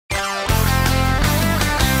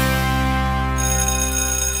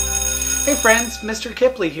Hey friends, Mr.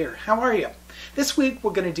 Kipley here. How are you? This week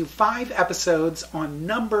we're going to do 5 episodes on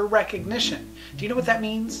number recognition. Do you know what that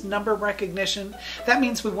means, number recognition? That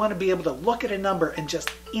means we want to be able to look at a number and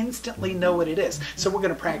just instantly know what it is. So we're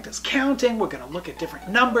going to practice counting, we're going to look at different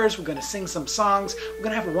numbers, we're going to sing some songs, we're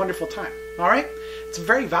going to have a wonderful time. Alright? It's a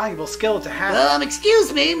very valuable skill to have.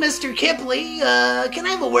 Excuse me, Mr. Kipley. Can I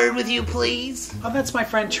have a word with you, please? Oh, that's my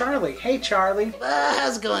friend Charlie. Hey, Charlie.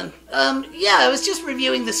 How's it going? Yeah, I was just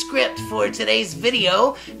reviewing the script for today's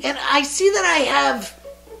video, and I see that I have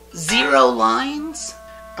 0 lines.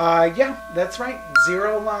 Yeah, that's right.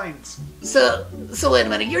 0 lines. So wait a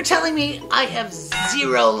minute. You're telling me I have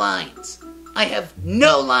 0 lines? I have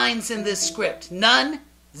no lines in this script? None?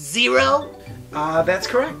 0? That's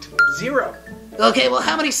correct. 0. Okay, well,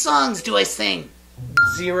 how many songs do I sing?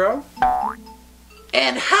 0.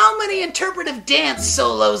 And how many interpretive dance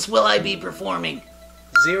solos will I be performing?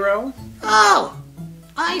 0. Oh,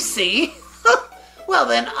 I see. Well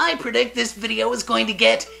then, I predict this video is going to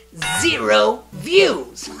get 0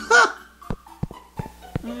 views.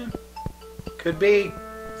 Could be.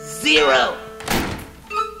 0.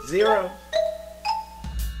 0.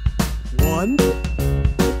 1,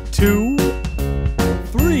 2,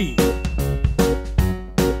 3.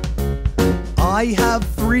 I have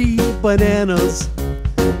 3 bananas.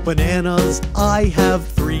 Bananas, I have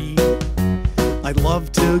 3. I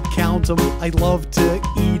love to count them, I love to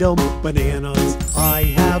eat them. Bananas, I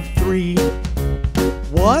have 3.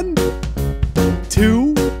 1,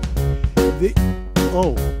 2,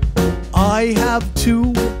 I have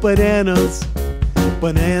 2 bananas.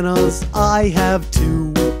 Bananas, I have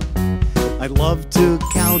 2. I love to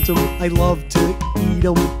count them, I love to eat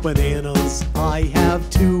them. Bananas, I have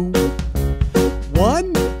 2.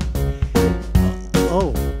 1,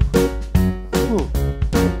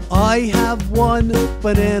 I have 1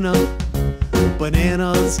 banana.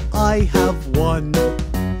 Bananas, I have 1.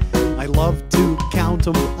 I love to count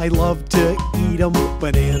them, I love to eat them.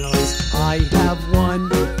 Bananas, I have 1.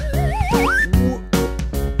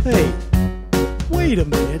 Hey, wait a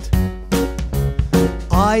minute.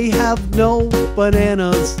 I have no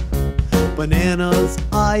bananas. Bananas,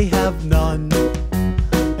 I have none.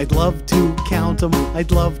 I'd love to count them,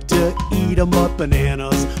 I'd love to eat them, but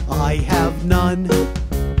bananas, I have none.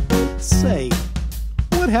 Say,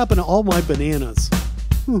 what happened to all my bananas?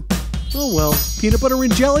 Oh well, peanut butter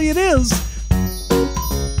and jelly it is.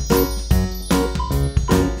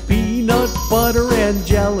 Peanut butter and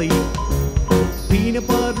jelly. Peanut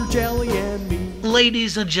butter, jelly, and me.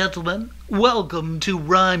 Ladies and gentlemen, welcome to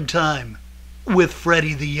Rhyme Time with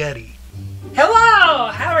Freddy the Yeti. Hello,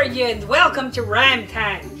 how are you? And welcome to Rhyme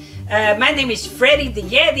Time. My name is Freddy the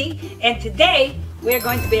Yeti, and today we're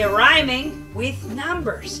going to be rhyming with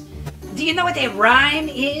numbers. Do you know what a rhyme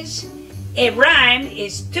is? A rhyme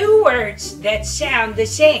is 2 words that sound the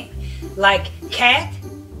same, like cat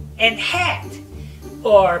and hat,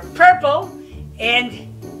 or purple and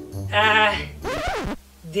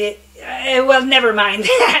well, never mind.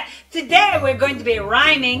 Today we're going to be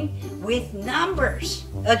rhyming with numbers.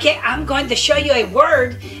 Okay, I'm going to show you a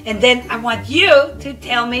word, and then I want you to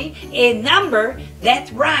tell me a number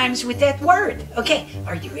that rhymes with that word. Okay,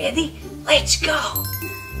 are you ready? Let's go.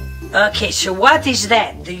 Okay, so what is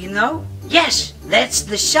that? Do you know? Yes, that's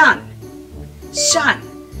the sun. Sun.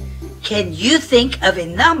 Can you think of a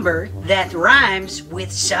number that rhymes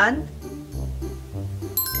with sun?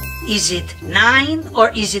 Is it 9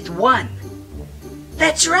 or is it 1?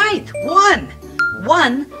 That's right, 1.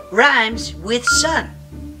 1 rhymes with sun.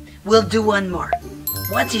 We'll do one more.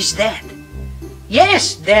 What is that?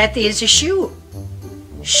 Yes, that is a shoe.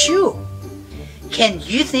 Shoe. Can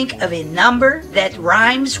you think of a number that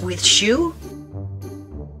rhymes with shoe?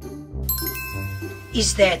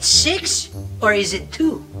 Is that 6 or is it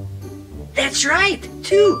 2? That's right,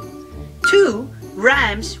 2. 2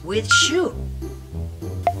 rhymes with shoe.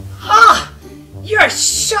 Ah, you're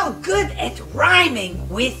so good at rhyming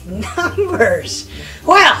with numbers.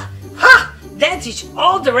 Well, that is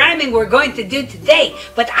all the rhyming we're going to do today.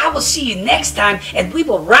 But I will see you next time, and we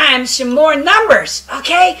will rhyme some more numbers.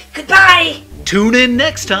 Okay? Goodbye. Tune in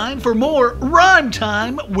next time for more Rhyme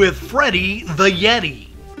Time with Freddy the Yeti.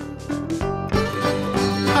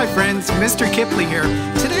 Hi friends, Mr. Kipley here.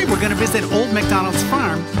 Today we're going to visit Old MacDonald's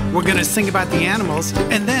farm. We're going to sing about the animals,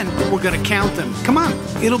 and then we're going to count them. Come on,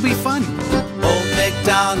 it'll be fun. Old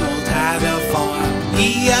MacDonald had a farm,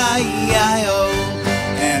 E-I-E-I-O.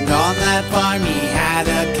 And on that farm he had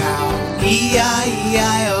a cow,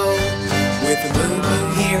 E-I-E-I-O. With a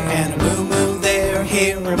moo-moo here and a moo-moo there,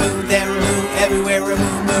 here a moo, there a moo, everywhere a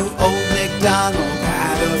moo-moo. Old MacDonald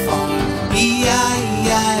had a farm,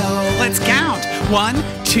 E-I-E-I-O. Let's count. 1,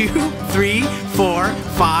 2, 3, 4,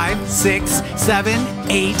 5, 6, 7,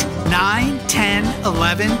 8, 9, 10,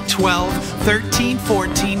 11, 12, 13,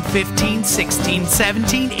 14, 15, 16,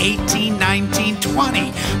 17, 18, 19,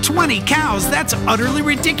 20. 20 cows, that's utterly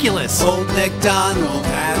ridiculous. Old MacDonald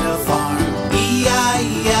had a farm,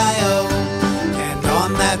 E-I-E-I-O. And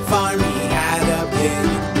on that farm he had a pig,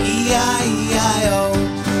 E-I-E-I-O.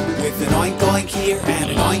 With an oink oink here and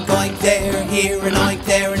an oink oink there, here an oink,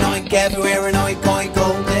 there an oink, everywhere an oink oink.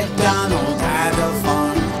 Old MacDonald had a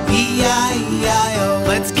farm, E-I-E-I-O.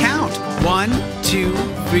 Let's count. 1, 2,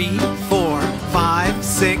 3, 4, 5,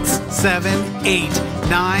 6, 7, 8,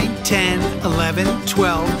 9, 10, 11,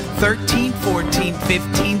 12, 13, 14,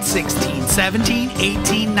 15, 16, 17,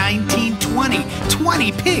 18, 19, 20.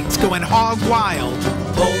 20 pigs going hog wild.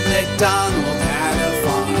 Old MacDonald had a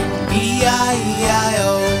farm,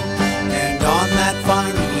 E-I-E-I-O. And on that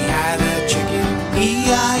farm he had a chicken,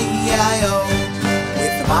 E-I-E-I-O.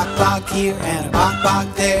 With a bok here and a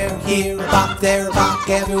bok there, here a bok, there a bok,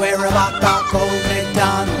 everywhere a bok. Old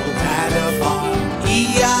MacDonald had a farm,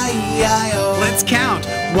 E-I-E-I-O. Let's count.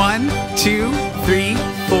 1, 2, 3,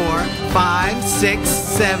 4, 5, 6,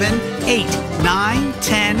 7, 8, 9,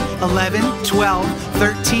 10, 11, 12,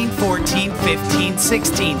 13, 14, 15,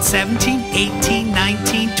 16, 17, 18,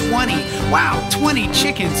 19, 20. Wow, 20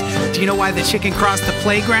 chickens. Do you know why the chicken crossed the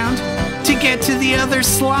playground? To get to the other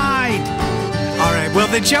slide. All right, well,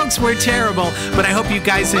 the jokes were terrible, but I hope you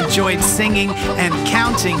guys enjoyed singing and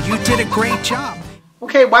counting. You did a great job.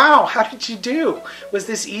 Okay, wow, how did you do? Was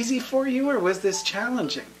this easy for you or was this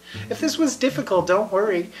challenging? If this was difficult, don't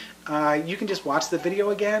worry. You can just watch the video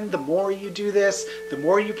again. The more you do this, the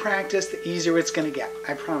more you practice, the easier it's going to get,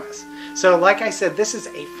 I promise. So like I said, this is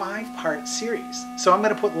a 5-part series. So I'm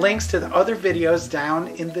going to put links to the other videos down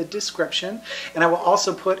in the description, and I will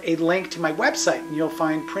also put a link to my website, and you'll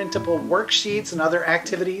find printable worksheets and other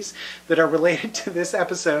activities that are related to this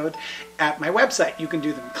episode at my website. You can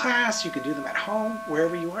do them in class, you can do them at home,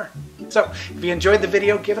 wherever you are. So if you enjoyed the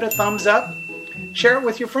video, give it a thumbs up. Share it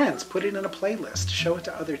with your friends. Put it in a playlist. Show it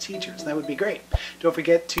to other teachers. That would be great. Don't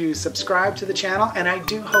forget to subscribe to the channel, and I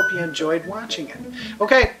do hope you enjoyed watching it.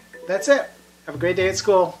 Okay, that's it. Have a great day at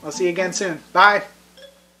school. I'll see you again soon. Bye.